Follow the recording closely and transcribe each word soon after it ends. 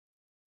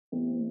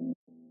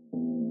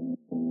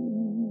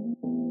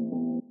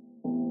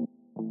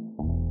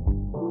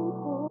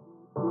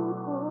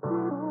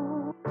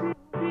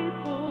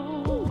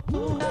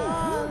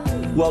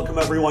Welcome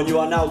everyone, you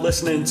are now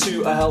listening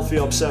to A Healthy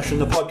Obsession,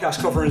 the podcast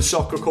covering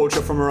soccer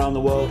culture from around the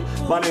world.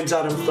 My name's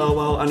Adam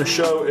Thirlwell and the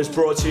show is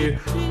brought to you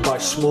by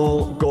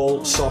Small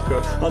Goal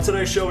Soccer. On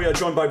today's show we are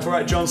joined by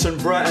Brett Johnson.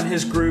 Brett and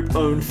his group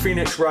own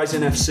Phoenix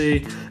Rising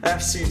F.C,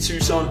 F.C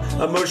Tucson,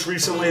 and most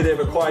recently they've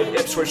acquired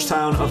Ipswich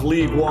Town of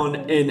League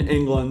One in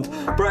England.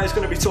 Brett is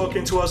going to be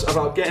talking to us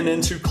about getting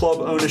into club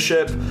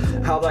ownership,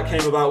 how that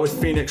came about with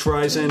Phoenix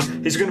Rising.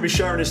 He's going to be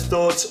sharing his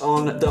thoughts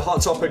on the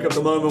hot topic of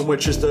the moment,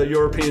 which is the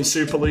European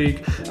Super League.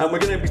 And we're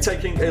going to be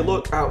taking a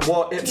look at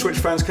what Ipswich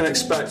fans can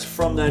expect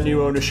from their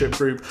new ownership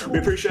group. We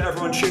appreciate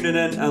everyone tuning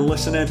in and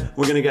listening.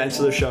 We're going to get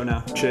into the show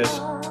now. Cheers.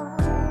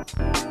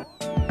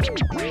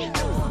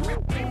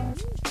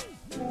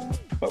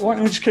 But why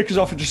don't you just kick us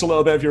off with just a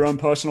little bit of your own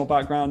personal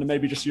background and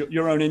maybe just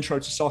your own intro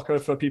to soccer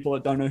for people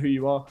that don't know who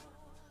you are?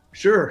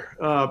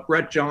 Sure.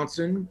 Brett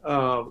Johnson,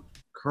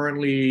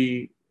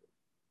 currently,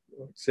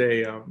 let's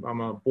say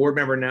I'm a board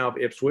member now of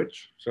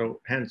Ipswich,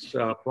 so hence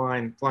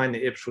flying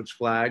the Ipswich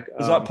flag.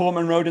 Is that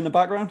Portman Road in the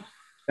background?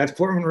 That's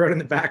Portman Road in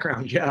the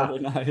background. Yeah,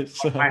 really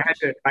nice. I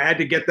had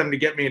to get them to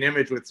get me an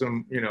image with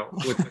some,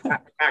 with the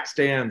back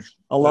stands.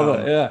 I love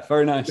it. Yeah,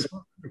 very nice.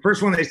 The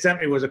first one they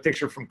sent me was a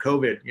picture from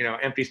COVID.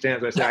 Empty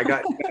stands. I said,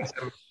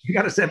 you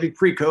got to send me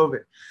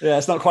pre-COVID. Yeah,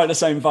 it's not quite the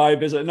same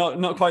vibe, is it?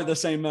 Not quite the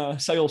same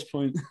sales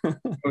point.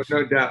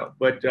 No doubt.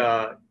 But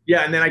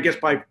yeah, and then I guess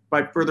by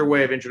further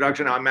way of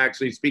introduction, I'm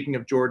actually, speaking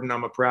of Jordan,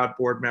 I'm a proud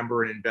board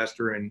member and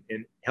investor in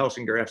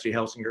Helsinger, F.C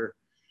Helsinger.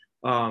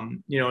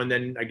 And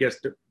then I guess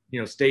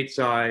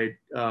stateside,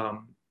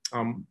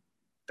 I'm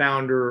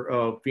founder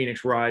of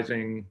Phoenix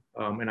Rising,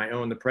 and I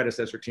own the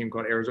predecessor team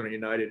called Arizona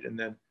United. And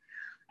then,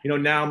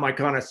 now my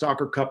kind of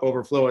soccer cup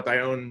overflow with,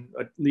 I own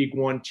a League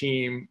One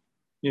team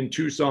in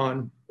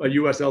Tucson, a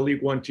USL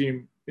League One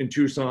team in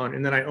Tucson,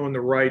 and then I own the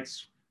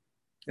rights,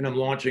 and I'm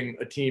launching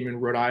a team in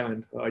Rhode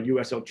Island, a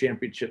USL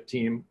championship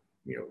team,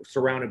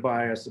 surrounded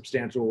by a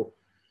substantial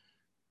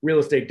real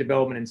estate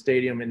development and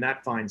stadium in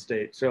that fine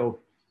state. So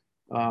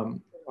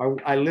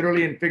I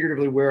literally and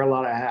figuratively wear a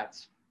lot of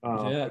hats.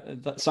 Yeah,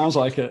 that sounds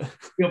like it. I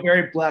feel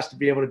very blessed to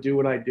be able to do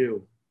what I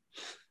do.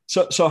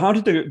 So how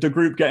did the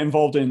group get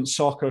involved in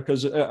soccer?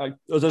 Because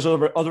there's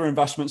other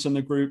investments in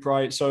the group,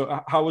 right?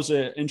 So how was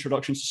the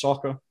introduction to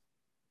soccer?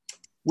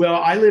 Well,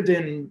 I lived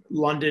in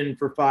London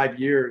for 5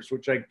 years,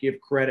 which I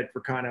give credit for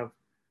kind of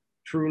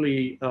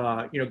truly,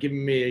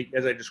 giving me,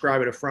 as I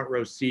describe it, a front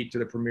row seat to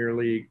the Premier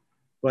League.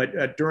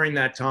 But during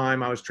that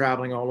time, I was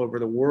traveling all over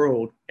the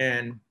world.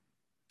 And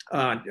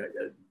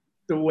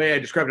the way I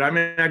described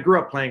it, I grew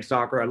up playing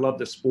soccer. I love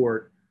the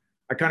sport.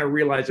 I kind of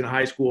realized in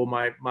high school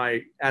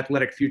my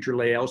athletic future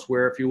lay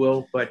elsewhere, if you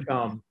will, but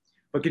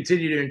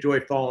continue to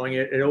enjoy following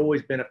it. I'd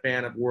always been a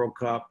fan of World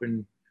Cup.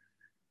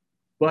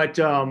 But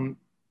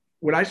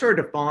what I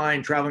started to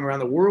find traveling around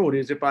the world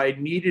is if I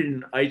needed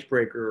an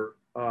icebreaker,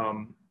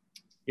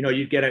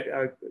 you'd get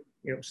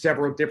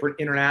several different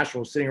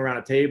internationals sitting around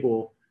a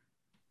table.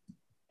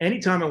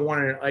 Anytime I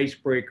wanted an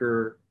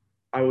icebreaker,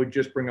 I would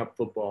just bring up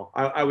football.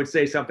 I would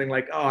say something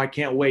like, "Oh, I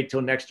can't wait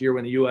till next year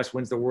when the U.S.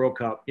 wins the World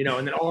Cup," and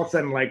then all of a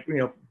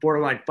sudden,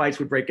 borderline fights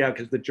would break out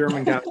because the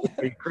German guy would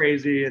be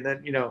crazy, and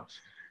then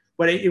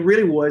but it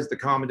really was the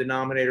common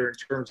denominator in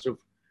terms of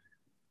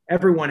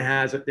everyone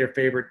has their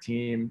favorite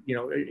team.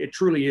 It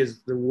truly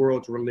is the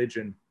world's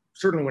religion,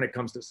 certainly when it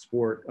comes to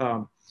sport.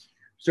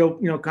 So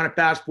kind of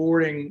fast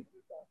forwarding,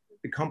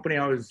 the company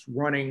I was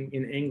running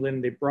in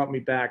England, they brought me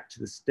back to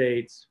the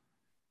States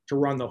to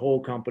run the whole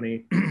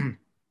company.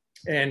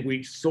 And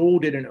we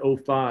sold it in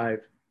 2005.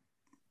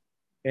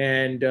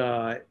 And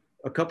a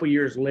couple of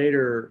years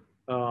later,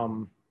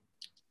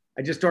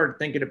 I just started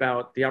thinking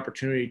about the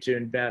opportunity to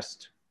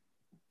invest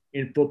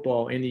in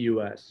football in the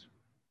U.S.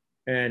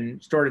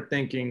 and started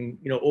thinking,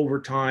 over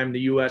time,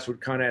 the U.S.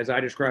 would kind of, as I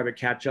describe it,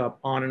 catch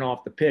up on and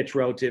off the pitch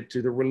relative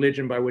to the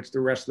religion by which the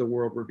rest of the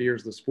world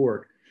reveres the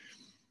sport.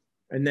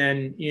 And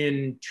then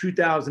in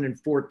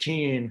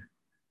 2014,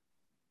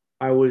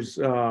 I was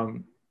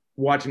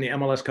watching the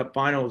MLS Cup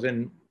Finals,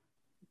 and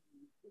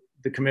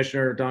the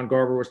commissioner, Don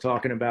Garber, was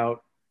talking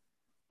about,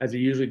 as he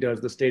usually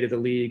does, the state of the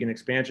league and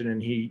expansion. And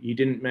he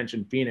didn't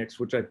mention Phoenix,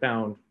 which I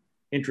found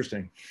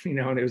interesting,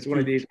 and it was one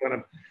of these kind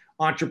of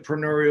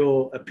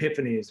entrepreneurial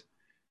epiphanies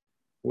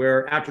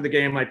where after the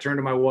game, I turned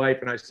to my wife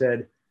and I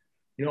said,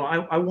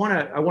 I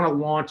want to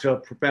launch a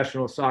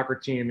professional soccer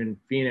team in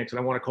Phoenix, and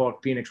I want to call it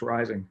Phoenix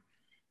Rising.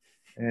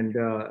 And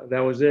that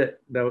was it.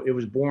 It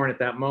was born at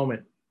that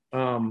moment.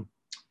 To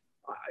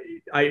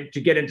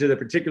get into the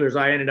particulars,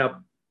 I ended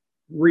up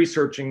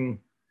researching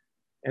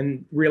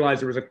and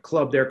realized there was a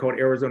club there called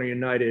Arizona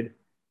United.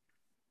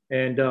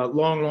 And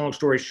long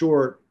story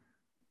short,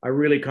 I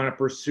really kind of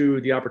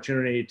pursued the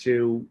opportunity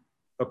to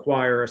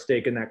acquire a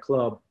stake in that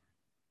club.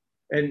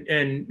 And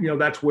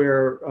that's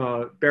where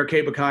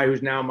Berke Bakai,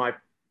 who's now my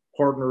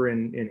partner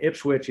in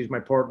Ipswich, he's my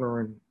partner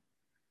in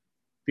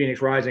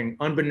Phoenix Rising.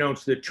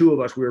 Unbeknownst to the two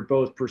of us, we were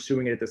both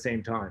pursuing it at the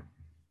same time.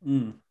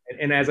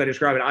 And as I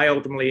describe it, I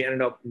ultimately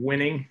ended up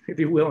winning, if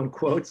you will, in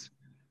quotes.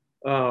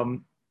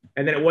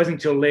 And then it wasn't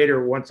until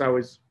later, once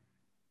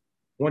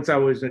once I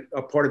was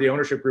a part of the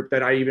ownership group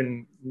that I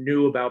even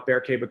knew about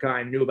Berkay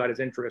Bakay and knew about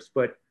his interests.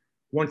 But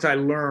once I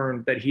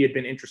learned that he had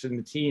been interested in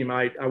the team,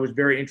 I was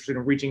very interested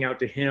in reaching out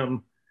to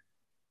him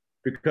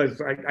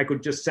because I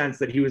could just sense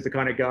that he was the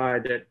kind of guy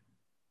that,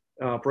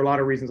 for a lot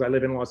of reasons, I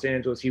live in Los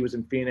Angeles, he was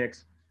in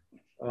Phoenix.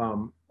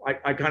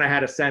 I kind of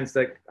had a sense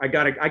that I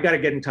gotta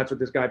get in touch with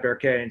this guy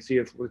Berkay and see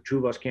if the two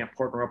of us can't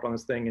partner up on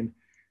this thing.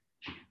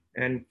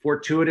 And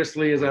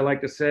fortuitously, as I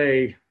like to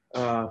say,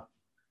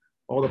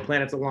 all the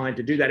planets aligned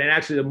to do that. And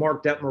actually, the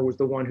Mark Detmer was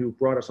the one who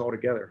brought us all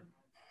together,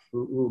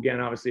 who again,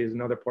 obviously, is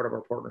another part of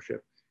our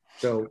partnership.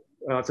 So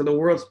the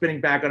world's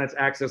spinning back on its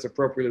axis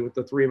appropriately, with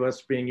the three of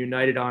us being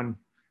united on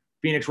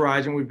Phoenix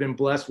Rising. We've been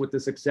blessed with the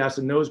success,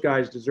 and those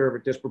guys deserve a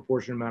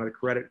disproportionate amount of the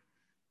credit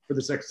for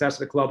the success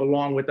of the club,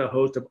 along with a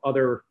host of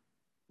other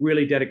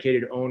really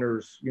dedicated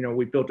owners. You know,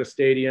 we built a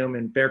stadium,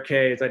 and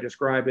Berkay, as I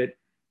describe it,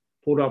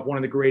 pulled off one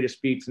of the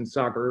greatest feats in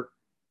soccer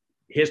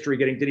history,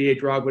 getting Didier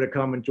Drogba to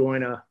come and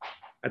join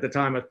at the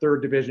time, a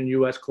third division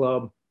U.S.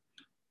 club,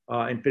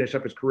 and finish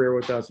up his career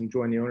with us and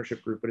join the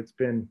ownership group. But it's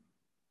been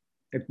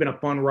a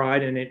fun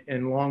ride,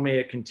 and long may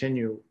it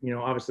continue. You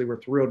know, obviously we're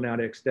thrilled now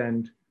to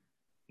extend,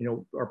 you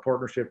know, our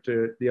partnership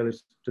to the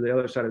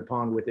other side of the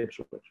pond with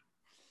Ipswich.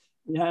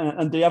 Yeah,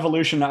 and the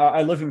evolution.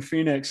 I live in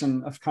Phoenix,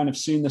 and I've kind of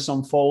seen this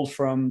unfold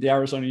from the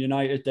Arizona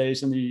United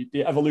days, and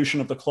the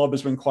evolution of the club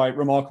has been quite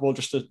remarkable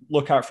just to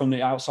look at from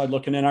the outside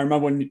looking in. I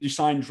remember when you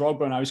signed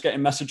Drogba, and I was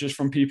getting messages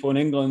from people in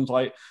England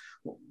like,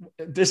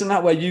 isn't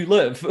that where you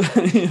live?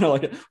 You know,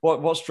 like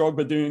what's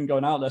Drogba doing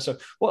going out there? So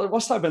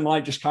what's that been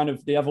like, just kind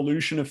of the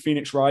evolution of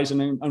Phoenix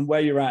Rising and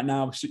where you're at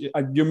now? So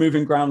you're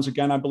moving grounds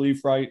again, I believe,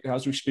 right,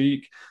 as we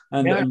speak.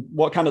 And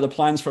what kind of the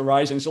plans for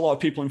Rising? There's a lot of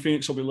people in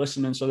Phoenix will be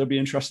listening, so they'll be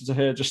interested to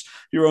hear just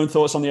your own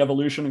thoughts on the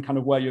evolution and kind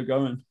of where you're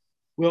going.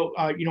 Well,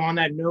 you know, on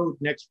that note,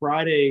 next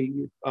Friday,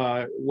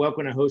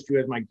 welcome to host you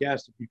as my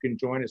guest if you can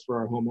join us for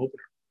our home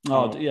opener.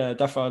 Oh, yeah,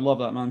 definitely. I love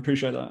that, man.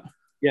 Appreciate that.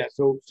 Yeah,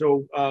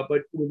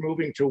 but we're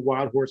moving to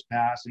Wild Horse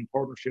Pass in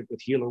partnership with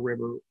Gila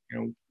River.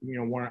 You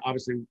know, one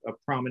obviously a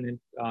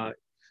prominent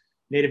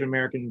Native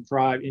American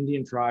tribe,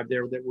 Indian tribe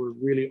there, that we're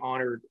really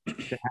honored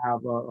to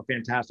have a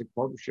fantastic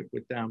partnership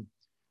with them.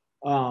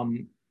 I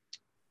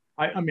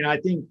mean, I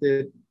think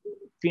that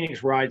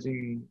Phoenix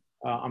Rising,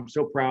 I'm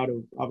so proud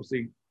of,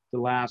 obviously, the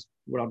last,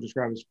 what I'll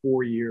describe as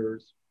 4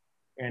 years,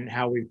 and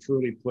how we've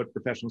truly put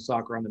professional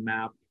soccer on the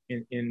map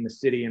in the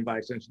city and by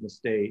extension the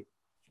state.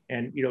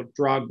 And, you know,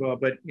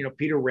 Drogba, but, you know,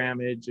 Peter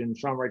Ramage and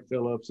Sean Wright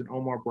Phillips and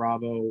Omar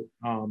Bravo.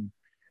 You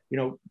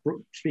know,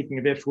 speaking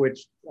of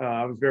Ipswich,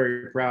 I was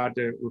very proud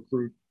to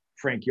recruit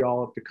Frank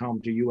Yallop to come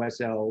to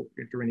USL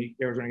during the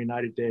Arizona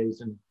United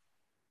days. And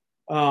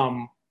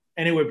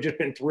anyway, we've just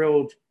been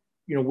thrilled,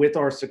 you know, with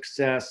our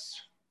success,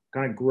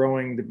 kind of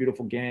growing the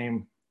beautiful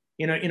game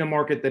in a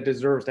market that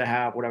deserves to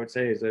have what I would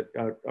say is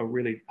a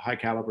really high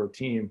caliber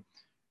team.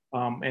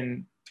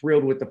 And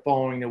thrilled with the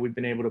following that we've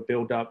been able to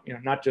build up, you know,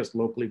 not just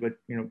locally, but,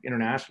 you know,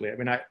 internationally. I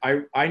mean,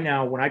 I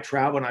now, when I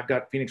travel and I've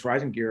got Phoenix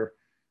Rising gear,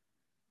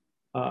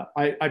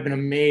 I've been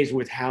amazed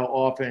with how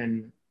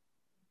often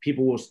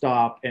people will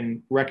stop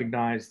and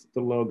recognize the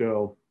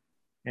logo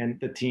and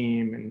the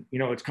team. And, you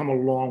know, it's come a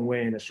long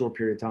way in a short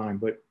period of time,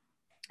 but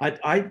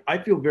I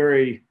feel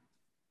very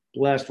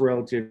blessed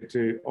relative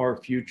to our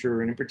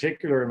future. And in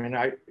particular, I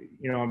mean,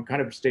 you know, I'm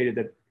kind of stated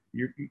that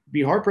you'd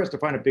be hard pressed to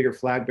find a bigger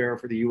flag bearer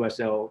for the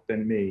USL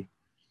than me.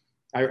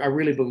 I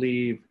really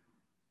believe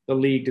the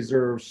league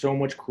deserves so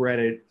much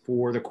credit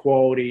for the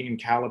quality and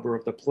caliber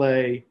of the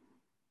play.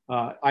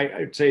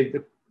 I'd say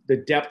the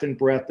depth and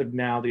breadth of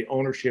now the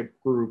ownership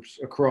groups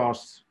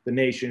across the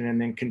nation,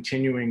 and then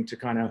continuing to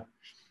kind of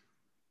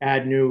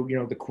add new, you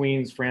know, the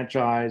Queens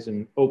franchise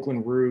and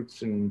Oakland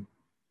roots. And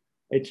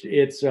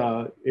it's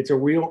a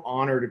real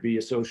honor to be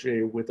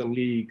associated with a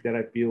league that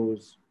I feel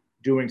is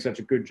doing such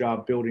a good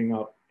job building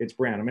up its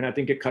brand. I mean, I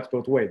think it cuts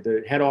both ways.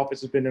 The head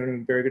office has been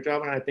doing a very good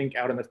job. And I think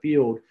out in the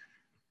field,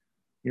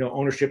 you know,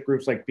 ownership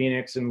groups like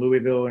Phoenix and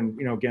Louisville, and,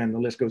 you know, again, the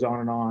list goes on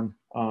and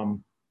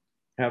on,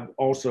 have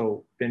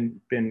also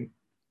been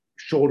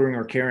shouldering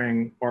or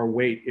carrying our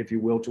weight, if you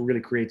will, to really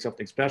create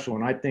something special.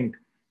 And I think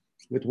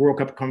with World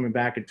Cup coming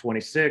back in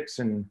 26,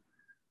 and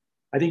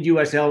I think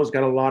USL has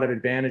got a lot of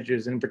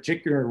advantages, in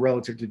particular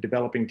relative to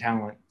developing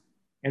talent.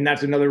 And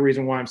that's another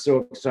reason why I'm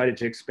so excited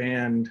to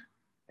expand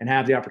and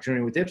have the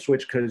opportunity with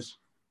Ipswich, because,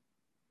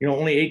 you know,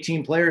 only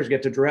 18 players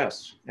get to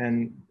dress,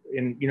 and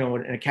in, you know,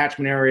 in a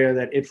catchment area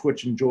that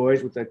Ipswich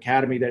enjoys with the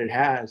academy that it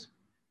has.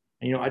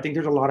 And, you know, I think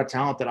there's a lot of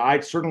talent that I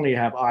certainly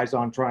have eyes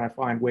on, trying to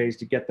find ways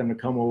to get them to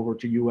come over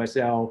to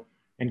USL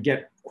and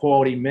get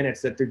quality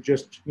minutes that they're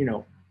just, you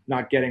know,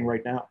 not getting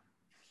right now.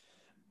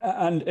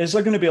 And is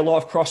there going to be a lot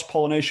of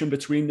cross-pollination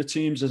between the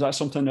teams? Is that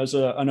something as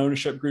an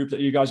ownership group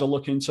that you guys are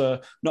looking to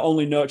not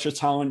only nurture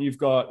talent? You've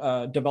got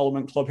a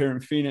development club here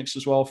in Phoenix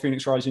as well,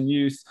 Phoenix Rising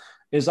Youth.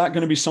 Is that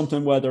going to be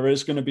something where there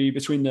is going to be,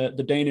 between the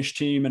Danish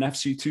team and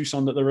F.C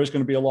Tucson, that there is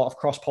going to be a lot of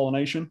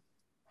cross-pollination?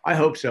 I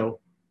hope so.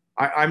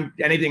 I'm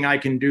anything I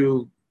can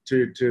do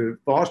to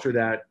foster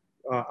that,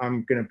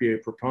 I'm going to be a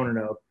proponent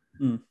of.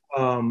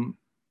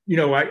 You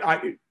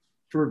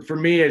For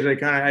me, as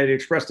I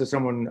expressed to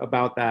someone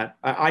about that,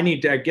 I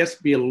need to, I guess,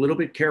 be a little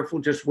bit careful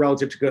just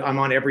relative to, I'm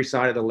on every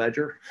side of the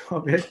ledger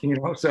of it,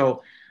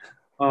 so,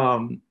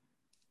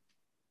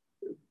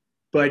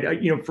 but,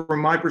 from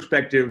my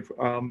perspective,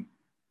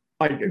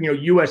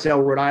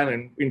 USL Rhode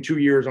Island, in 2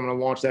 years, I'm going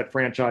to launch that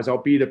franchise. I'll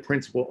be the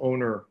principal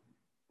owner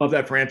of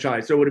that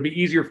franchise. So it'd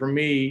be easier for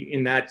me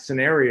in that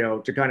scenario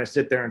to kind of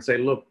sit there and say,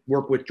 look,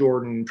 work with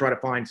Jordan, try to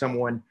find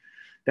someone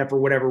that for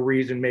whatever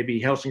reason,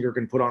 maybe Helsinger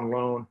can put on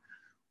loan,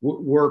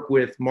 work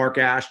with Mark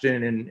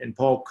Ashton and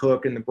Paul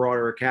Cook and the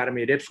broader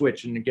academy at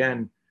Ipswich. And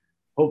again,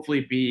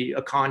 hopefully be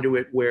a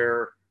conduit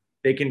where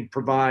they can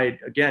provide,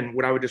 again,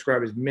 what I would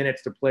describe as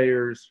minutes to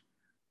players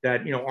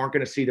that, aren't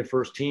going to see the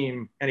first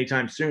team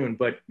anytime soon.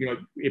 But,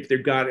 if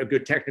they've got a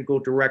good technical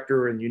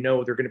director and,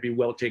 they're going to be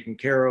well taken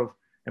care of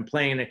and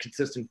playing in a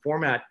consistent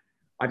format,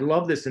 I'd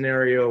love this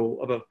scenario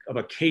of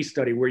a case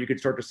study where you could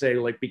start to say,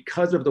 like,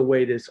 because of the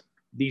way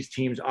these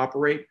teams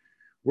operate,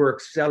 we're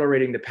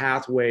accelerating the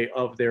pathway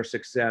of their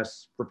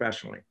success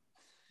professionally.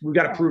 We've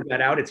got to prove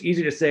that out. It's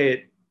easy to say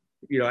it,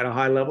 at a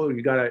high level.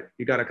 You got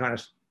to kind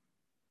of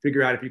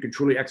figure out if you can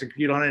truly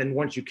execute on it. And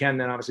once you can,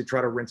 then obviously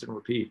try to rinse and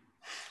repeat.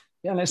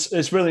 Yeah, and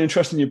it's really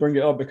interesting you bring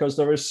it up because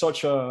there is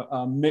such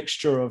a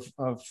mixture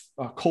of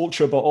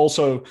culture, but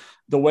also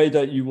the way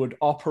that you would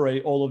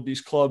operate all of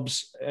these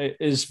clubs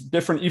is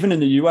different, even in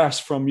the US,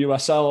 from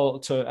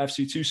USL to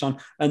FC Tucson.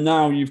 And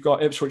now you've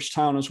got Ipswich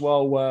Town as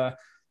well, where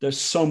there's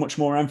so much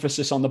more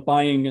emphasis on the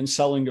buying and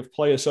selling of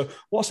players. So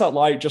what's that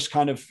like? Just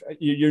kind of,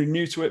 you're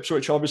new to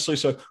Ipswich, obviously.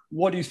 So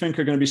what do you think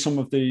are going to be some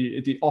of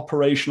the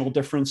operational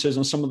differences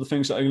and some of the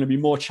things that are going to be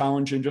more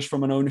challenging just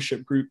from an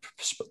ownership group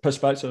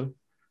perspective?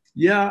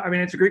 Yeah, I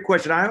mean, it's a great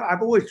question.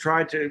 I've always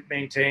tried to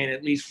maintain,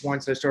 at least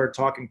once I started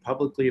talking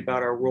publicly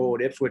about our role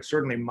at Ipswich,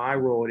 certainly my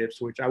role at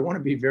Ipswich, I want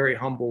to be very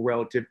humble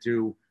relative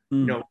to,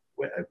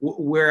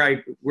 where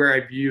I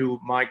view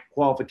my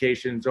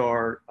qualifications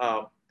are.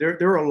 There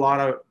are a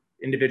lot of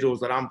individuals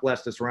that I'm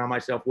blessed to surround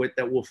myself with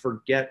that will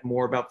forget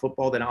more about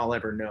football than I'll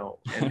ever know.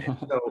 And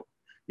so,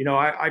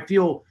 I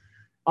feel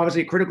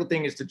obviously a critical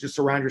thing is to just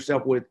surround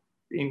yourself with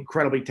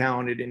incredibly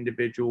talented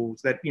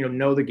individuals that,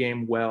 know the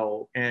game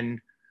well.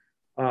 And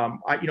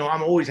I'm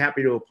always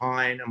happy to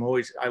opine.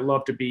 I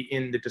love to be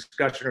in the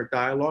discussion or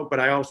dialogue, but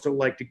I also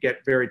like to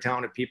get very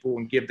talented people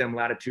and give them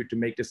latitude to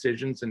make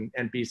decisions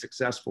and be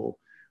successful.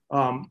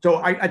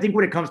 So I think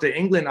when it comes to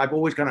England, I've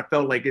always kind of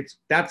felt like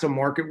that's a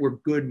market where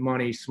good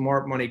money,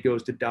 smart money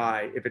goes to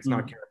die if it's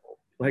not careful.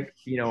 Like,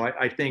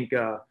 I think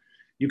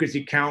you could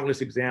see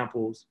countless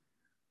examples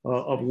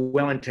of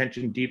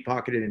well-intentioned,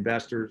 deep-pocketed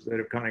investors that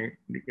have kind of,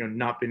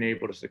 not been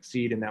able to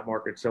succeed in that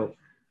market. So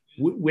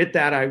with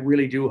that, I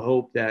really do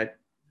hope that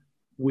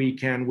we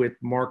can, with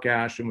Mark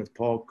Ash and with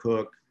Paul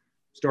Cook,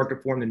 start to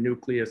form the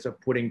nucleus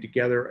of putting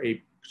together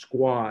a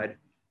squad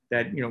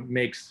that,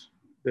 makes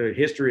the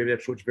history of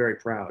Ipswich very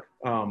proud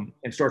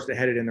and starts to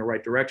head it in the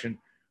right direction.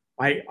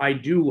 I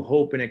do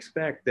hope and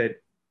expect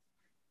that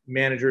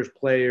managers,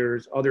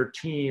 players, other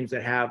teams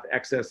that have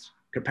excess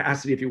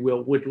capacity, if you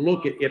will, would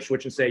look at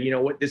Ipswich and say, you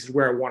know what, this is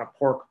where I want to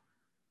park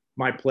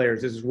my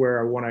players. This is where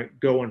I want to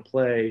go and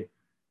play.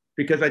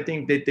 Because I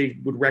think that they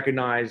would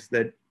recognize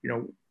that,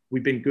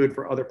 we've been good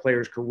for other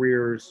players'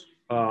 careers.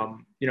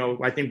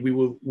 I think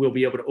we'll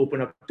be able to open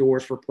up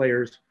doors for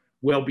players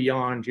well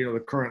beyond,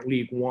 the current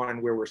League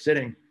One where we're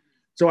sitting.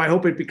 So I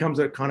hope it becomes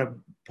a kind of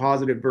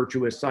positive,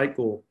 virtuous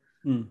cycle,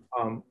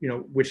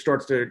 which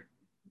starts to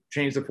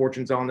change the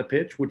fortunes on the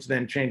pitch, which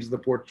then changes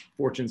the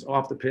fortunes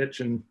off the pitch.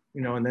 And,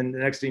 and then the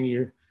next thing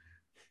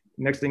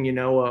you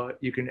know,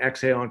 you can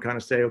exhale and kind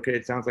of say, okay,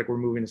 it sounds like we're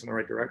moving this in the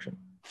right direction.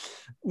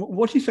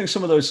 What do you think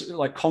some of those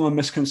like common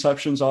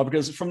misconceptions are?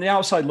 Because from the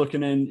outside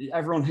looking in,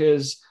 everyone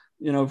hears,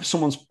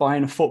 someone's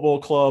buying a football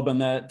club and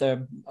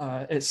they're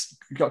it's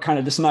got kind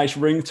of this nice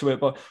ring to it.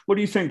 But what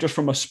do you think, just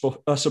from a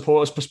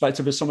supporter's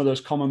perspective, is some of those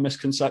common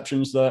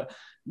misconceptions that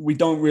we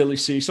don't really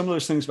see? Some of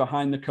those things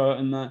behind the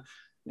curtain that,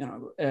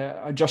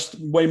 are just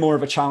way more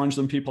of a challenge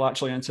than people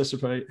actually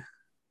anticipate.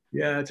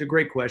 Yeah, it's a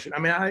great question. I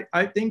mean,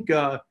 I think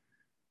a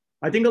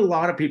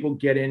lot of people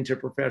get into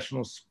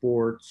professional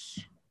sports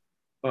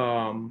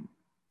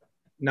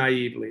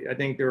naively. I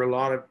think there are a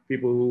lot of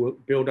people who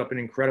build up an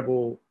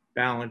incredible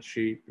balance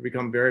sheet,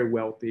 become very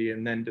wealthy,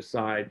 and then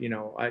decide,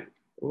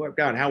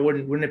 God, how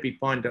wouldn't it be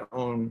fun to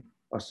own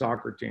a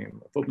soccer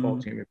team, a football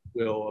team, if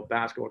you will, a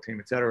basketball team,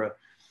 et cetera.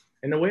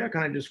 And the way I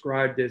kind of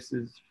describe this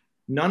is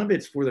none of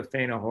it's for the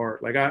faint of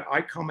heart. Like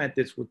I come at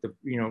this with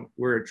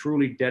where I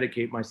truly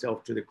dedicate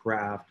myself to the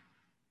craft,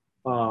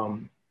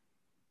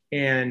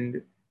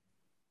 and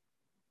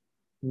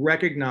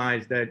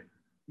recognize that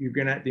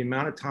the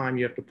amount of time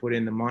you have to put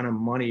in, the amount of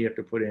money you have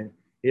to put in,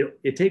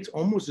 it takes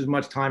almost as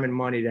much time and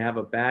money to have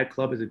a bad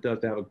club as it does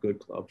to have a good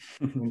club.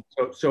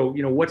 So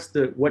what's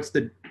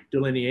the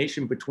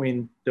delineation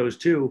between those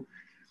two?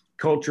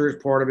 Culture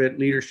is part of it,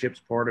 leadership's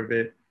part of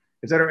it,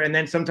 et cetera. And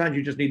then sometimes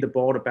you just need the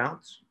ball to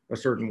bounce a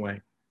certain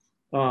way.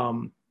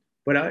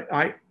 But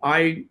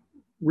I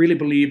really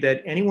believe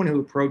that anyone who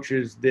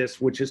approaches this,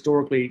 which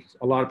historically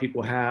a lot of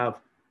people have,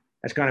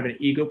 as kind of an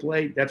ego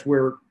play, that's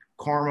where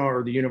karma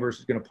or the universe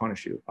is going to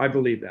punish you. I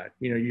believe that.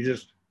 You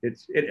just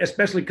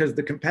especially because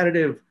the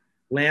competitive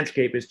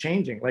landscape is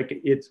changing.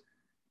 Like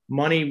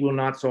money will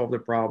not solve the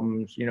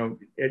problems.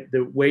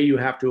 The way you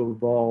have to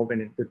evolve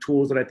and the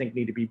tools that I think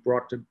need to be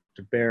brought to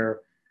bear,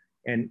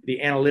 and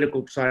the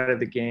analytical side of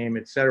the game,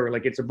 et cetera.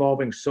 Like it's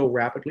evolving so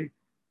rapidly.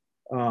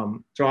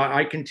 So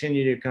I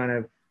continue to kind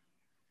of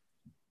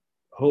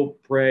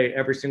hope, pray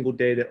every single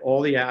day that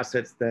all the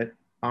assets that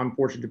I'm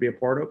fortunate to be a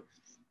part of,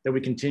 that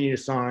we continue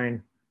to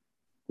sign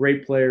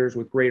great players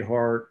with great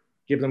heart,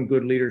 give them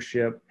good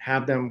leadership,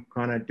 have them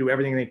kind of do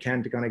everything they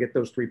can to kind of get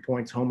those 3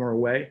 points home or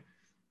away.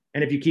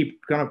 And if you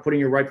keep kind of putting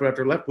your right foot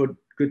after left foot,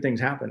 good things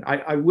happen.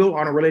 I will,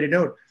 on a related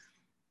note,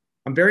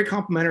 I'm very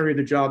complimentary of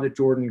the job that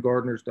Jordan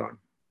Gardner's done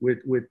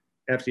with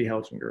F.C.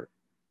 Helsinger.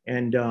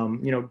 And,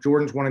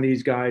 Jordan's one of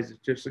these guys,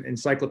 just an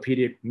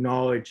encyclopedic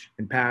knowledge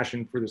and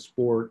passion for the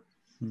sport.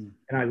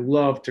 And I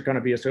love to kind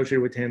of be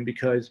associated with him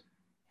because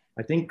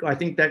I think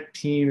that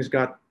team has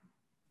got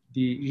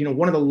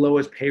one of the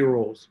lowest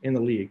payrolls in the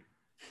league.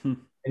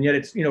 And yet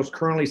it's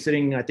currently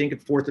sitting, I think, at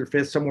 4th or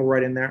 5th, somewhere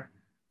right in there.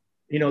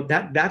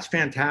 That's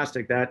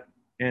fantastic.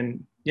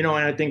 And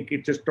I think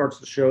it just starts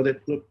to show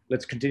that, look,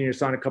 let's continue to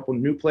sign a couple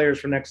of new players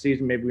for next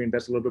season. Maybe we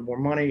invest a little bit more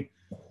money,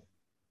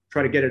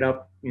 try to get it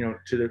up,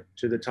 to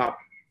the top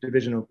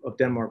division of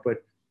Denmark.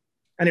 But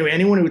anyway,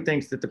 anyone who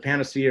thinks that the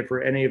panacea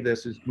for any of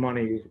this is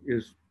money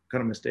is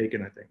kind of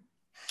mistaken, I think.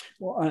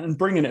 Well, and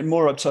bringing it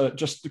more up to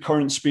just the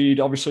current speed,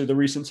 obviously the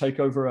recent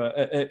takeover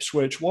at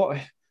Ipswich, what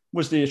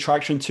was the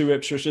attraction to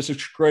Ipswich? It's a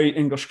great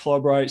English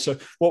club, right? So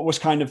what was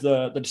kind of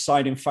the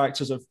deciding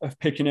factors of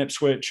picking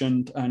Ipswich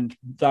and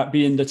that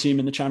being the team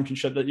in the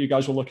championship that you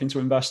guys were looking to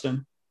invest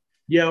in?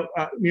 Yeah,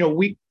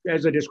 we,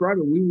 as I described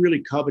it, we really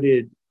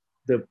coveted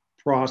the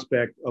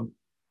prospect of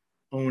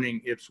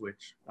owning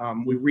Ipswich.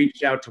 We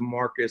reached out to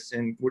Marcus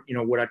in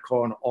what I'd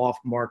call an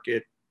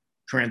off-market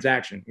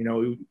transaction.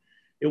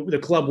 The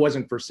club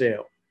wasn't for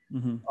sale.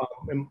 Mm-hmm.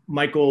 And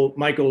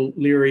Michael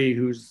Leary,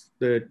 who's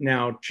the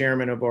now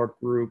chairman of our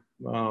group,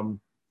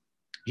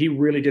 he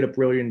really did a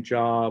brilliant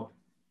job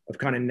of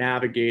kind of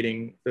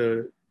navigating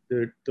the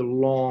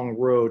long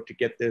road to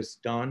get this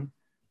done.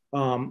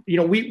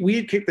 We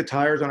had kicked the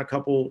tires on a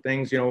couple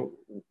things.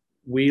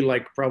 We,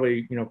 like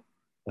probably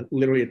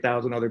literally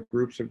 1,000 other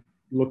groups, have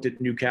looked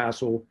at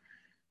Newcastle.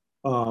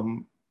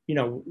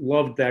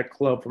 Loved that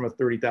club from a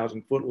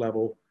 30,000 foot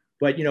level.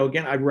 But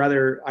again, I'd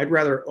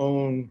rather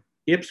own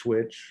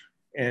Ipswich,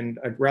 and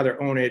I'd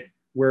rather own it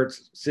where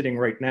it's sitting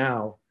right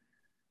now,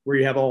 where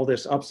you have all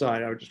this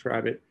upside. I would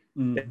describe it.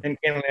 And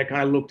I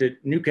kind of looked at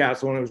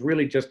Newcastle, and it was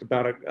really just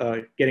about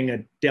getting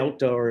a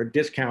delta or a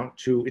discount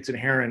to its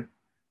inherent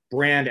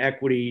brand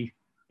equity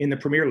in the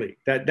Premier League.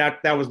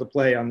 That was the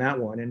play on that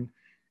one. And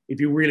if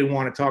you really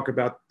want to talk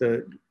about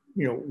the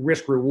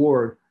risk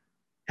reward,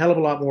 hell of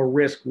a lot more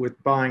risk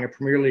with buying a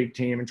Premier League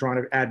team and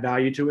trying to add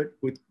value to it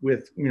with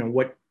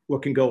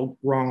what can go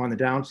wrong on the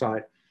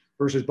downside,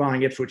 versus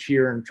buying Ipswich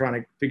here and trying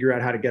to figure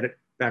out how to get it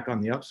back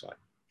on the upside.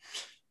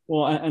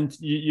 Well, and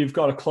you've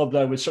got a club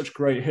there with such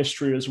great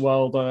history as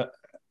well, that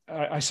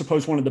I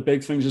suppose one of the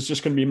big things is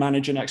just going to be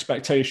managing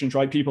expectations,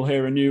 right? People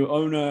hear a new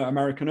owner,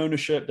 American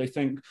ownership, they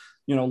think,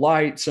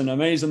 lights and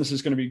amazing, this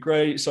is going to be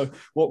great. So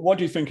what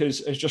do you think is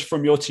just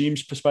from your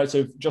team's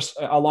perspective, just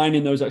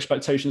aligning those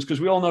expectations? Because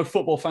we all know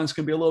football fans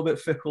can be a little bit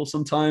fickle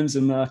sometimes,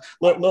 and a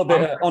little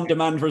bit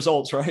on-demand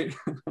results, right?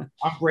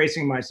 I'm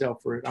bracing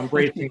myself for it. I'm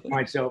bracing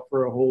myself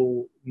for a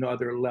whole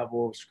nother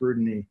level of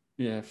scrutiny.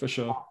 Yeah, for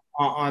sure.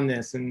 On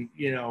this. And,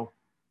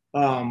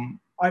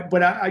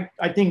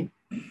 I think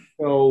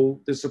so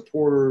the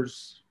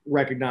supporters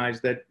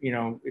recognize that,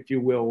 if you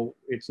will,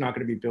 it's not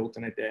going to be built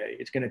in a day.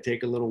 It's going to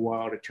take a little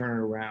while to turn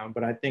it around.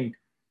 But I think,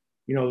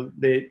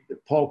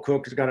 Paul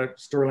Cook has got a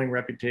sterling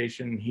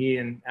reputation. He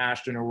and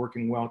Ashton are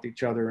working well with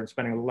each other and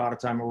spending a lot of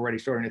time already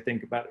starting to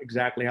think about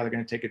exactly how they're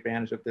going to take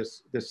advantage of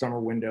this summer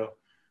window.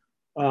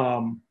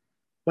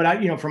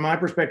 But from my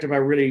perspective, I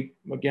really,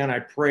 again, I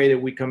pray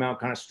that we come out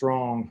kind of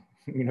strong,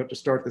 to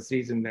start the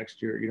season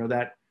next year,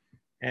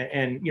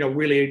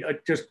 really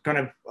just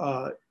kind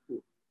of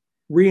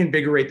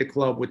reinvigorate the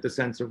club with the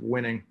sense of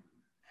winning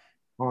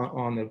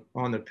on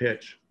the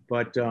pitch.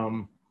 But,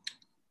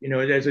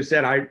 as I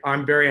said,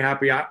 I'm very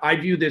happy. I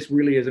view this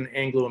really as an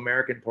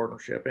Anglo-American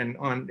partnership, and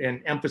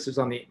emphasis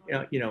on the,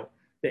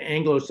 the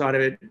Anglo side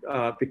of it,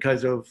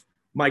 because of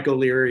Michael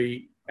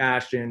Leary,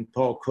 Ashton,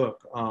 Paul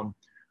Cook.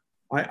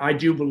 I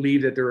do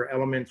believe that there are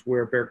elements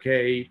where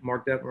Berkay,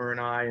 Mark Detmer, and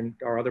I and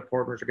our other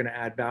partners are going to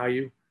add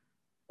value.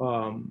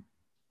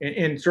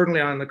 And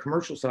certainly on the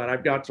commercial side,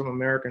 I've got some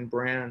American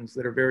brands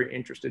that are very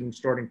interested in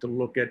starting to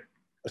look at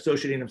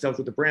associating themselves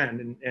with the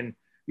brand. And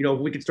if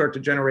we could start to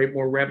generate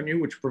more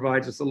revenue, which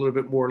provides us a little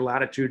bit more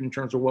latitude in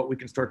terms of what we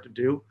can start to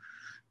do,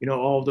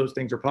 all of those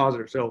things are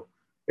positive. So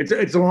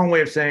it's a long way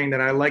of saying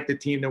that I like the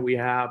team that we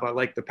have. I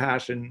like the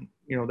passion,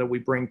 that we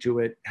bring to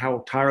it,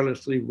 how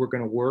tirelessly we're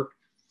going to work,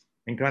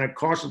 and kind of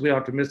cautiously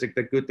optimistic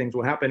that good things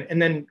will happen.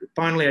 And then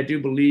finally, I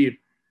do believe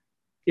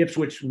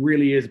Ipswich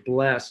really is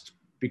blessed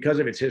because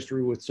of its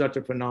history with such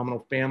a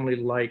phenomenal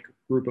family-like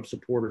group of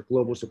supporters,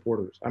 global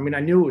supporters. I mean,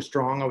 I knew it was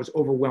strong. I was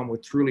overwhelmed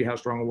with truly how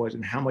strong it was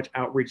and how much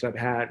outreach I've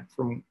had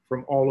from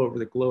all over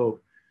the globe.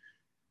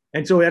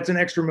 And so that's an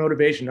extra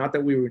motivation, not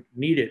that we would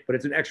need it, but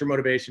it's an extra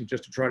motivation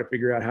just to try to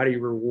figure out how do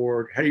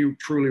you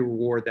truly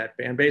reward that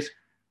fan base.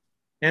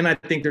 And I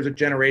think there's a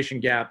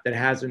generation gap that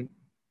hasn't,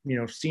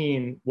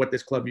 seen what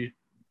this club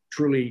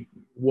truly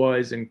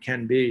was and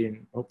can be,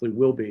 and hopefully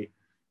will be.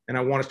 And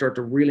I want to start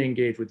to really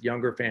engage with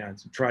younger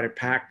fans and try to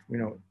pack,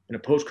 in a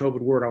post-COVID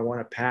world, I want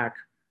to pack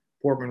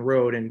Portman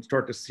Road and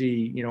start to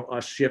see,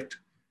 us shift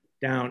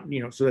down,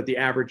 so that the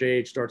average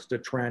age starts to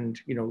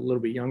trend, a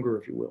little bit younger,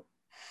 if you will.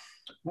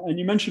 And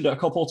you mentioned it a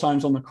couple of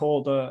times on the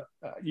call that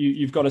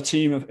you've got a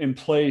team in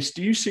place.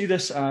 Do you see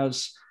this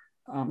as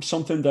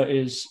something that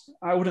is,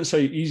 I wouldn't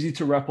say easy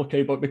to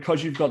replicate, but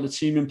because you've got the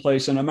team in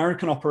place, and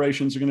American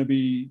operations are going to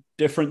be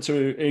different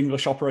to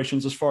English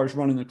operations as far as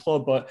running the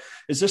club, but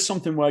is this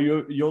something where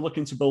you're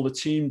looking to build a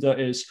team that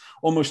is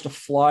almost a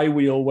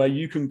flywheel where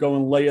you can go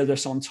and layer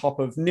this on top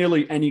of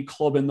nearly any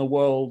club in the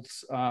world,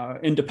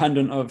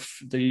 independent of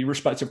the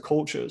respective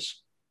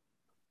cultures?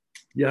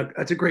 Yeah,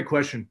 that's a great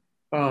question.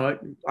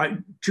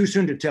 Too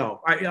soon to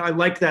tell. I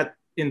like that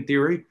in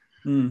theory.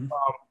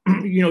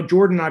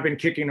 Jordan and I've been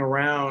kicking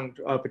around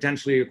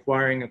potentially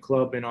acquiring a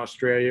club in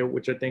Australia,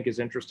 which I think is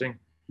interesting.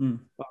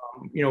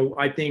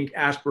 I think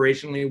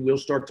aspirationally we'll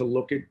start to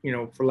look at,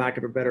 for lack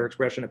of a better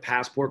expression, a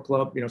passport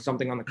club,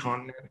 something on the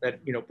continent that,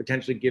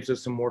 potentially gives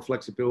us some more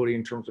flexibility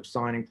in terms of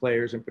signing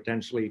players and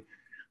potentially,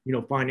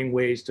 finding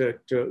ways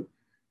to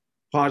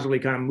positively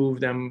kind of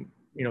move them,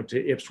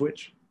 to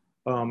Ipswich.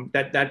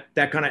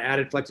 That kind of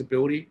added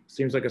flexibility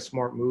seems like a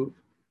smart move.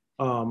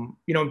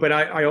 But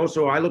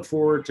I look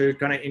forward to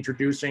kind of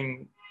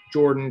introducing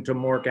Jordan to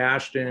Mark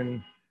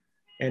Ashton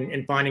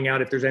and finding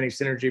out if there's any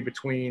synergy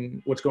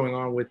between what's going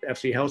on with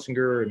FC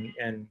Helsingør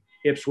and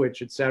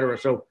Ipswich, et cetera.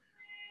 So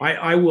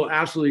I will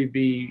absolutely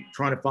be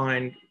trying to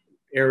find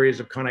areas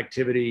of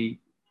connectivity,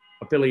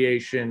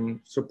 affiliation,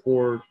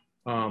 support,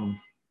 with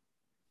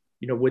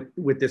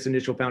this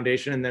initial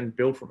foundation and then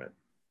build from it.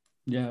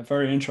 Yeah,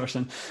 very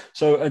interesting.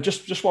 So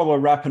just while we're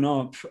wrapping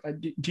up,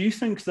 do you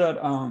think that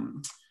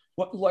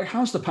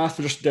how's the path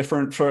just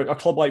different for a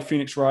club like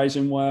Phoenix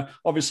Rising, where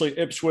obviously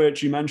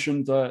Ipswich, you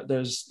mentioned that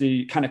there's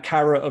the kind of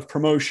carrot of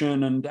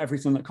promotion and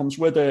everything that comes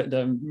with it,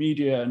 the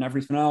media and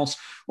everything else.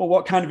 Well,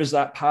 what kind of is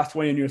that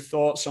pathway and your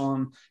thoughts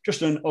on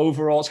just an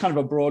overall, it's kind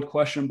of a broad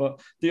question,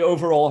 but the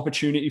overall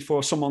opportunity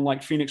for someone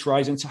like Phoenix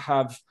Rising to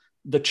have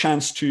the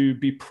chance to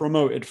be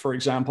promoted, for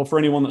example, for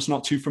anyone that's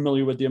not too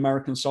familiar with the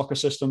American soccer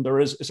system,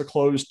 it's a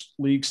closed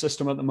league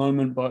system at the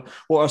moment, but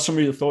what are some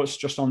of your thoughts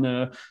just on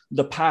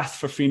the path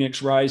for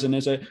Phoenix Rising?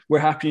 Is it, we're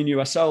happy in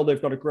USL,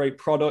 they've got a great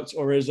product,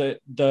 or is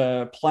it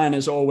the plan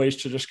is always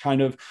to just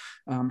kind of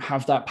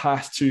have that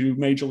path to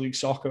Major League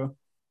Soccer?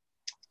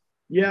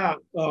 Yeah.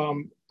 I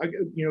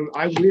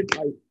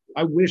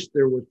wish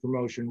there was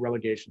promotion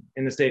relegation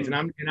in the States. And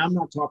I'm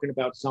not talking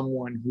about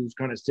someone who's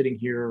kind of sitting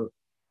here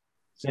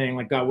saying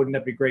like, God, wouldn't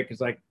that be great? Because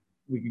like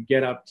we could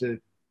get up to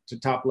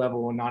top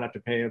level and not have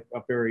to pay a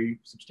very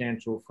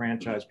substantial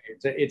franchise fee.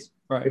 It's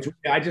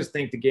I just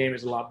think the game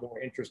is a lot more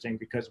interesting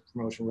because of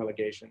promotion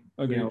relegation.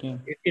 Okay,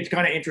 It's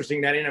kind of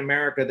interesting that in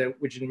America,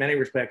 which in many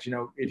respects,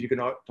 if you can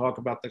talk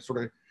about the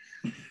sort of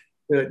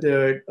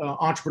the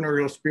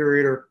entrepreneurial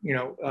spirit or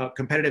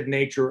competitive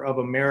nature of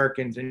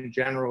Americans in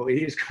general, it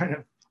is kind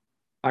of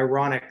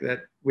ironic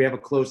that we have a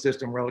closed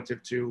system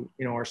relative to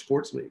our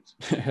sports leagues.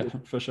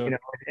 For sure.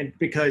 And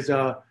because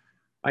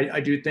I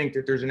do think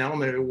that there's an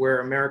element of it where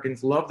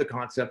Americans love the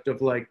concept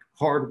of like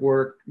hard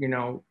work,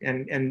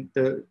 and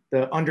the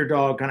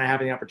underdog kind of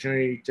having the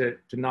opportunity to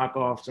knock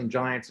off some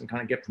giants and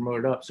kind of get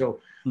promoted up. So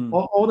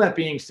all that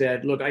being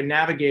said, look, I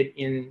navigate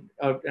in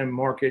a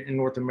market in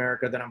North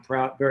America that I'm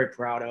very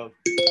proud of,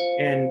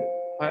 and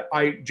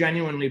I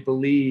genuinely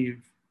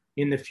believe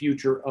in the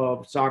future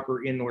of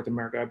soccer in North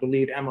America. I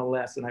believe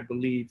MLS and I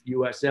believe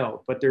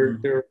USL, but they're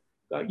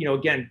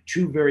again,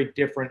 two very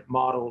different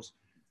models.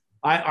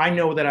 I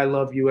know that I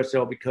love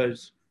USL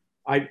because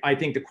I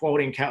think the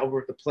quality and caliber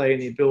of the play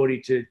and the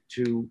ability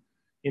to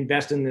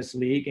invest in this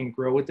league and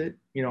grow with it,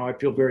 I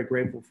feel very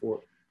grateful for.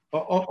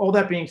 All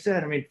that being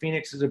said, I mean,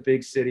 Phoenix is a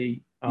big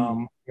city.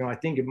 I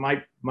think it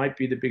might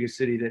be the biggest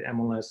city that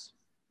MLS,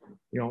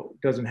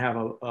 doesn't have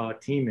a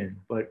team in,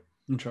 but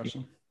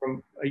interesting.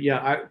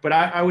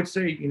 I would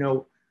say,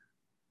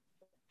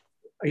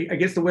 I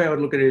guess the way I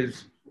would look at it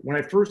is when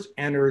I first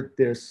entered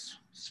this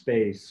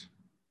space,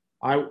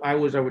 I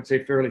would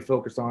say fairly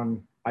focused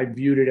on, I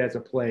viewed it as a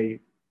play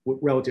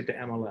relative to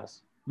MLS.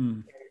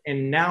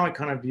 And now I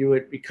kind of view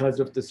it because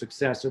of the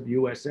success of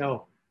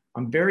USL.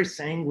 I'm very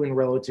sanguine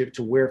relative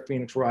to where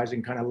Phoenix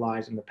Rising kind of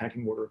lies in the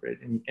pecking order of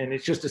it. And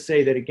it's just to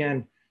say that,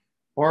 again,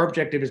 our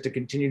objective is to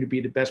continue to be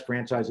the best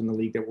franchise in the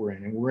league that we're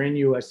in. And we're in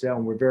USL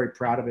and we're very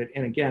proud of it.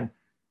 And again,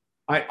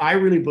 I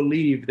really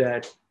believe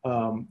that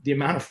the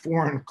amount of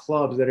foreign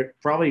clubs that are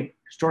probably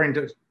starting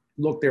to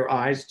look their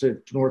eyes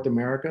to North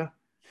America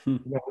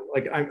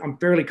Like I'm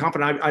fairly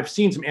confident. I've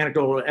seen some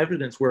anecdotal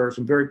evidence where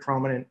some very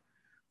prominent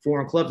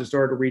foreign clubs have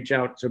started to reach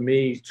out to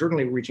me,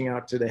 certainly reaching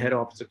out to the head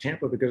office of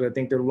Tampa, because I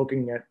think they're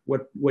looking at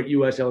what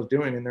USL is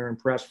doing and they're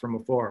impressed from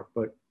afar.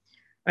 But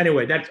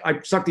anyway,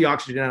 I sucked the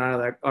oxygen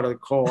out of the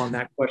call on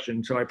that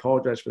question, so I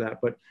apologize for that.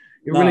 But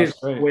it really is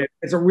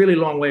it's a really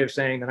long way of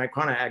saying that I'm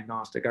kind of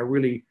agnostic.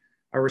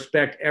 I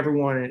respect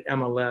everyone in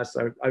MLS.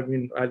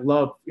 I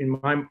love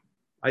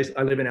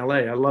I live in LA.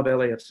 I love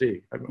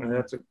LAFC.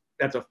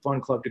 That's a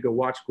fun club to go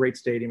watch, great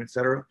stadium,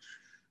 etc.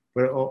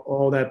 But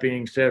all that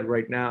being said,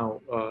 right now,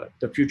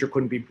 the future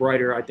couldn't be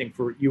brighter, I think,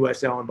 for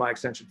USL and by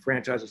extension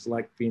franchises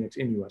like Phoenix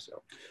in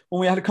USL. When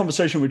we had a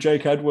conversation with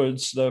Jake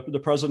Edwards,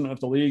 the president of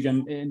the league,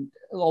 and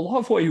a lot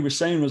of what he was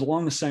saying was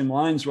along the same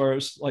lines, where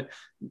it's like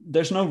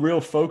there's no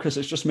real focus.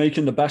 It's just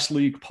making the best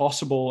league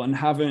possible and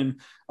having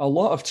a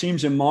lot of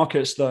teams in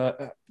markets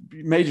that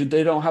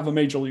they don't have a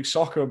Major League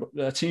Soccer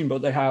team,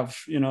 but they have,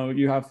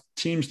 you have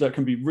teams that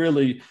can be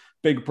really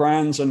big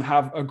brands and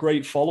have a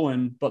great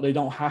following, but they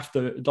don't have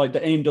to, like,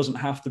 the aim doesn't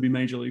have to be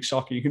Major League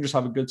Soccer. You can just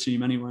have a good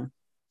team anyway.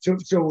 So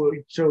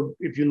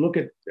if you look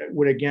at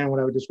what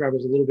I would describe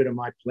as a little bit of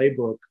my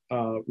playbook,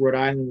 Rhode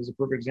Island is a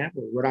perfect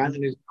example. Rhode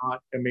Island is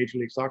not a Major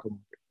League Soccer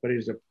market, but it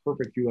is a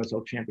perfect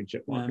USL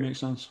championship market. Yeah, it makes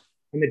sense.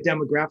 And the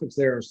demographics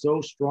there are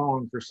so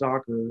strong for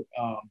soccer.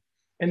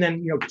 And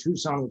then,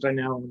 Tucson, which I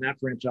now own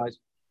that franchise,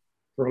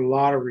 for a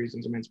lot of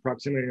reasons. I mean, it's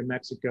proximity to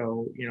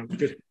Mexico,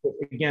 just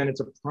again,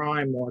 it's a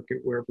prime market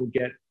where if we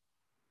get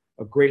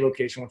a great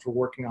location, which we're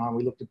working on,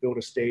 we look to build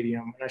a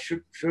stadium, and I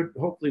should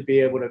hopefully be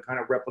able to kind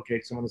of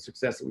replicate some of the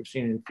success that we've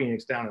seen in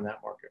Phoenix down in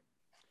that market.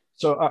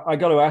 So I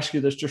got to ask you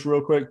this just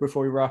real quick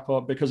before we wrap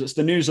up, because it's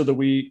the news of the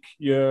week.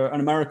 You're an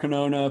American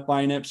owner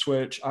buying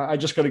Ipswich. I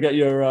just got to get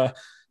your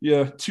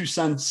 2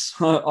 cents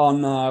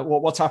on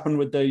what's happened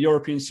with the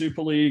European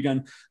Super League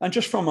and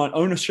just from an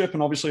ownership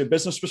and obviously a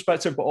business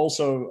perspective, but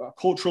also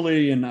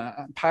culturally and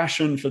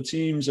passion for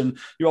teams. And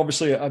you're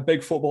obviously a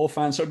big football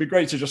fan. So it'd be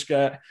great to just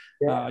get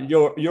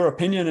your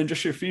opinion and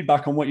just your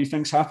feedback on what you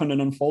think's happened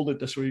and unfolded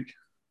this week.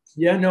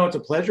 Yeah, no, it's a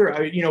pleasure.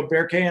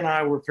 Bear K and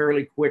I were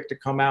fairly quick to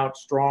come out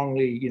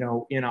strongly,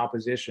 in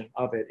opposition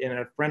of it. And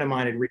a friend of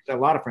mine a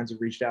lot of friends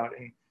had reached out,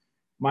 and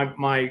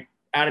my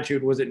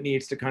attitude was it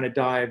needs to kind of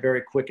die a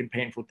very quick and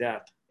painful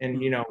death.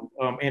 And,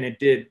 and it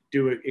did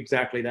do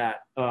exactly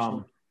that.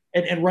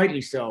 And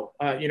rightly so.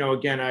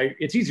 Again,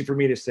 it's easy for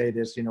me to say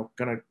this,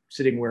 kind of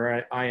sitting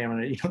where I am.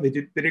 And, they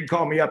didn't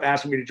call me up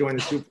asking me to join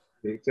the Super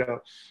League.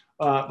 So,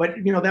 but,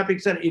 that being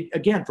said,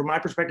 again, from my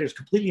perspective, it's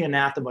completely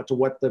anathema to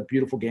what the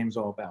beautiful game is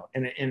all about.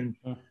 And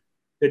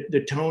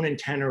the tone and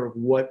tenor of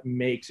what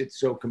makes it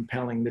so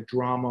compelling, the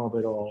drama of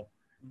it all.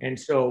 And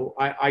so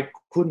I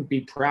couldn't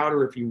be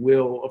prouder, if you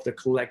will, of the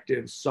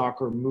collective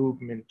soccer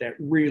movement that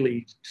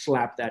really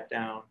slapped that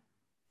down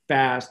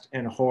fast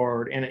and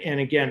hard. And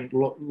again,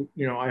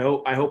 I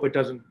hope it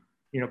doesn't,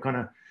 kind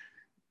of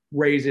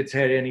raise its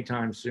head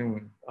anytime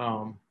soon.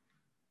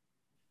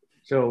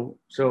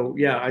 So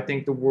yeah, I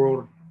think the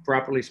world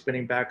properly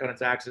spinning back on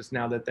its axis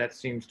now that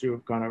seems to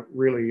have kind of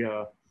really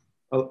a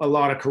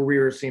lot of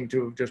careers seem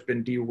to have just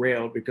been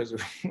derailed because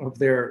of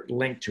their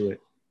link to it.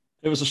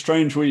 It was a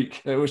strange week.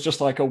 It was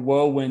just like a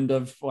whirlwind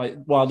of like,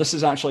 wow, this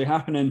is actually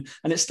happening.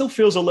 And it still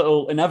feels a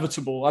little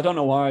inevitable. I don't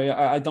know why.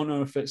 I don't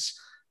know if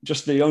it's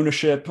just the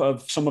ownership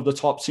of some of the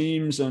top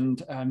teams.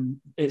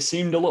 And it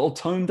seemed a little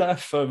tone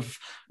deaf of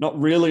not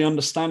really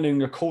understanding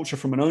the culture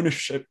from an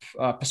ownership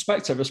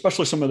perspective,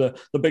 especially some of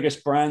the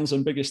biggest brands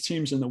and biggest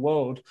teams in the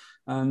world.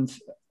 And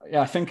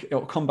yeah, I think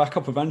it'll come back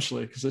up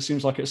eventually because it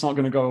seems like it's not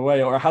going to go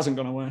away, or it hasn't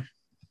gone away.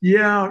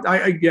 Yeah,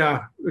 I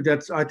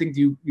think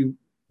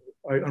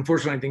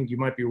unfortunately, I think you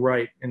might be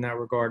right in that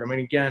regard. I mean,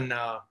 again,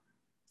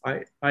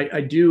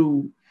 I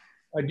do.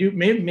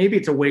 Maybe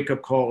it's a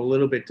wake-up call a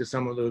little bit to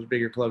some of those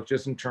bigger clubs,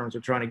 just in terms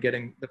of trying to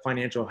getting the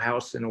financial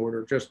house in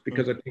order. Just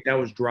because I think that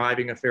was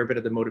driving a fair bit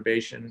of the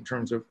motivation in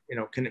terms of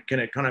can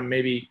it kind of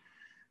maybe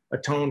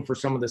atone for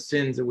some of the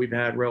sins that we've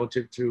had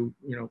relative to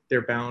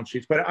their balance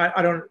sheets. But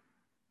I don't.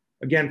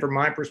 Again, from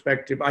my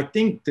perspective, I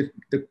think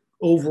the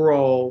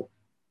overall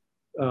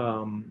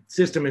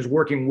system is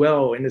working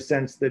well in the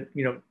sense that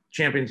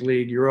Champions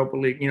League, Europa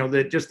League,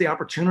 just the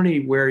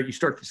opportunity where you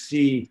start to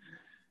see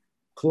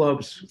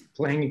clubs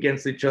playing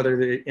against each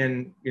other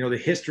and, the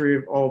history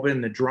of all of it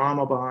and the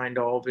drama behind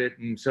all of it.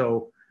 And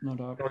so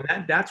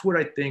that's what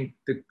I think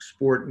the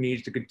sport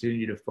needs to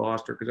continue to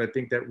foster, because I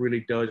think that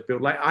really does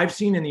build. Like I've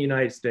seen in the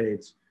United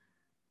States,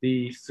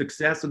 the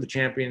success of the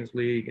Champions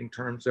League in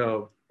terms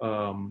of,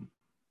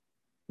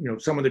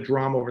 some of the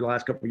drama over the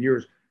last couple of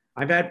years.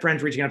 I've had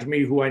friends reaching out to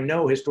me who I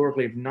know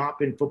historically have not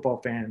been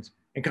football fans,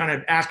 and kind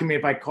of asking me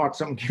if I caught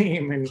some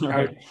game, and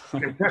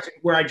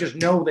where I just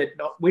know that,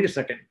 wait a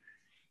second.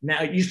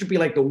 Now it used to be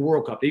like the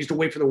World Cup. They used to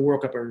wait for the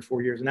World Cup every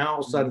 4 years. And now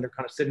all of a sudden they're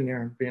kind of sitting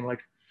there and being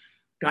like,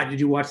 God, did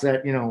you watch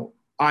that,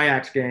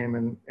 Ajax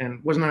game?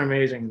 And wasn't that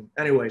amazing?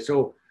 Anyway,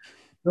 so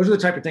those are the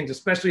type of things,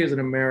 especially as an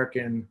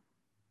American,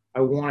 I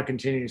want to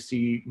continue to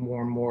see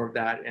more and more of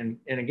that. And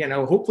again,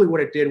 hopefully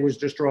what it did was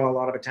just draw a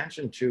lot of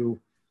attention to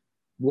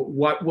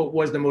what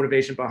was the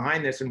motivation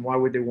behind this, and why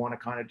would they want to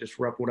kind of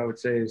disrupt what I would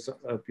say is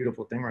a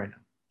beautiful thing right now?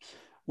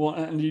 Well,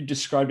 and you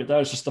described it there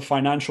as just the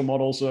financial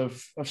models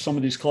of some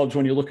of these clubs.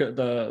 When you look at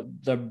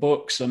their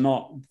books, are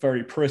not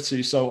very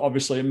pretty. So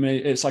obviously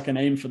it's like an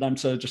aim for them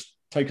to just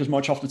take as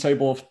much off the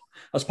table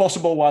as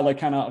possible while they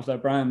can out of their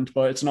brand.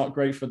 But it's not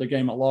great for the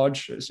game at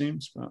large, it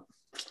seems. But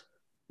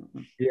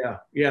yeah.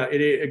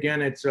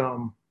 Again, it's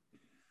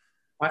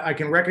I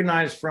can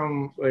recognize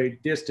from a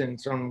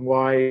distance on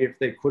why, if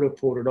they could have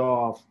pulled it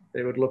off,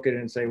 they would look at it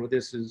and say, well,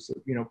 this is,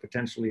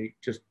 potentially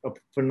just a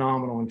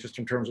phenomenal, and just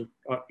in terms of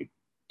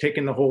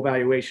taking the whole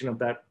valuation of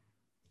that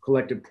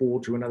collective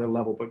pool to another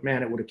level. But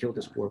man, it would have killed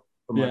the sport.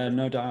 Yeah,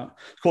 no doubt.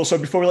 Cool. So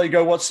before we let you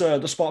go, what's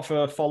the spot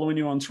for following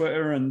you on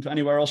Twitter and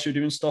anywhere else you're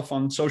doing stuff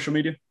on social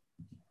media?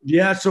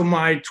 Yeah, so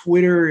my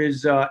Twitter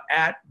is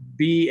at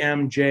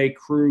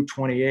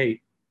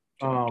BMJCrew28.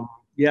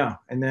 Yeah,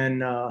 and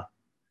then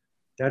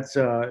that's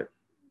I'm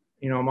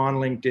on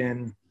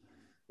LinkedIn.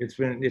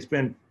 It's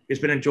been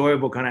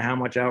enjoyable, kind of how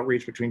much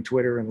outreach between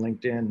Twitter and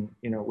LinkedIn,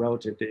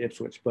 relative to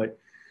Ipswich. But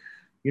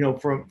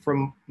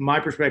from my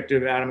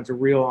perspective, Adam, it's a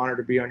real honor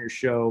to be on your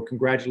show.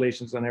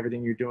 Congratulations on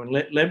everything you're doing.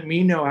 Let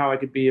me know how I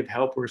could be of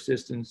help or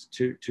assistance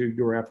to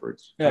your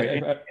efforts. Yeah,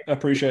 right? I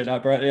appreciate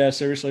that, Brett. Yeah,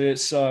 seriously,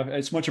 it's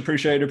much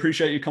appreciated.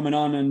 Appreciate you coming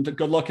on, and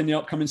good luck in the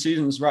upcoming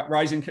seasons.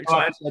 Rising kicks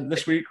off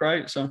this week,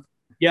 right? So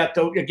yeah.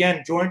 So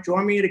again, join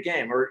me at a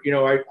game, or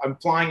I'm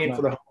flying in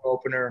for the home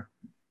opener,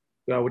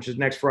 which is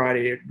next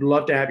Friday. I'd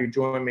love to have you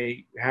join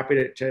me. Happy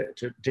to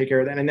take care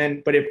of that. And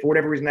then, but if for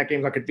whatever reason that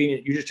game's not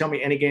convenient, you just tell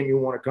me any game you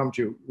want to come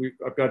to.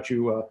 I've got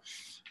you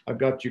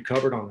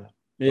covered on that.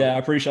 Yeah, I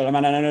appreciate it,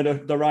 man. And I know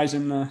the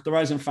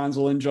Rising fans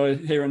will enjoy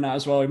hearing that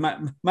as well.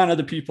 Man of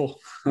the people.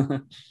 I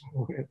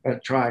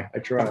try.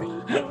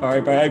 All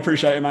right, but I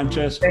appreciate it, man.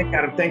 Cheers. Thanks,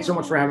 Adam. Thanks so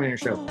much for having me on your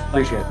show.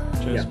 Appreciate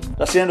it. Cheers. Yeah.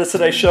 That's the end of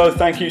today's show.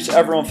 Thank you to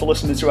everyone for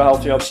listening to A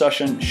Healthy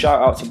Obsession.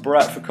 Shout out to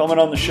Brett for coming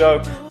on the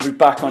show. We'll be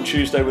back on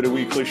Tuesday with a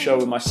weekly show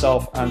with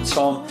myself and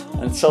Tom.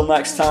 Until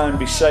next time,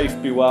 be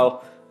safe, be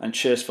well, and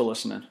cheers for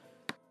listening.